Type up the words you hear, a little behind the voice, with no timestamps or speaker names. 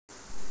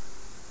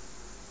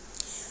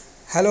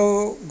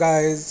Hello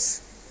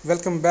guys,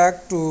 welcome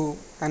back to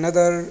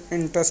another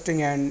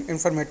interesting and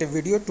informative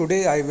video.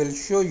 Today I will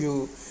show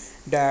you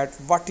that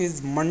what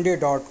is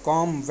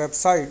monday.com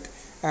website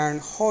and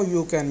how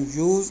you can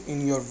use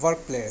in your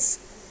workplace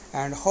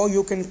and how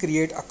you can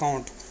create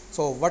account.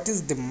 So what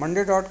is the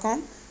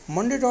monday.com?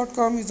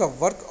 Monday.com is a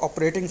work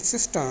operating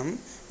system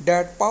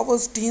that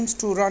powers teams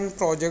to run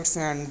projects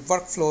and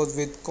workflows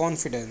with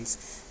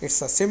confidence.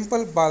 It's a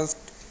simple bulk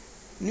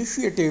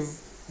initiative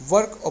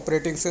work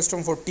operating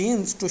system for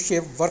teams to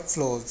shape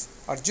workflows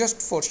or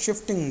just for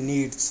shifting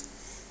needs,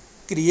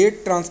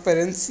 create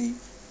transparency,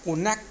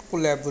 connect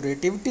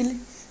collaboratively,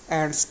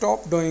 and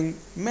stop doing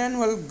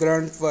manual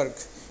grunt work.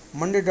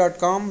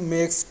 Monday.com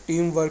makes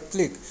teamwork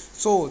click.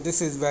 So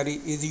this is very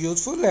easy,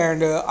 useful,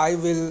 and I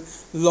will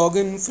log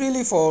in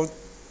freely for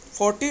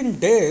 14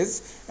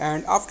 days,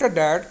 and after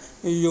that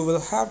you will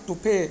have to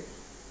pay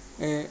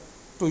uh,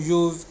 to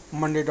use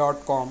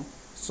monday.com.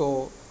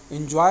 So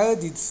enjoy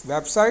this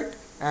website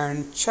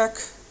and check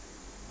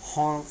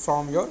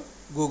from your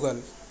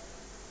Google.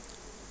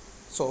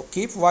 So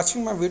keep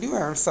watching my video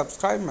and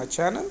subscribe my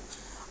channel.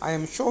 I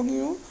am showing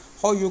you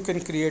how you can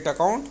create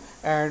account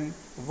and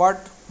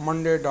what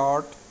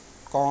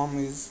monday.com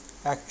is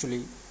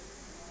actually.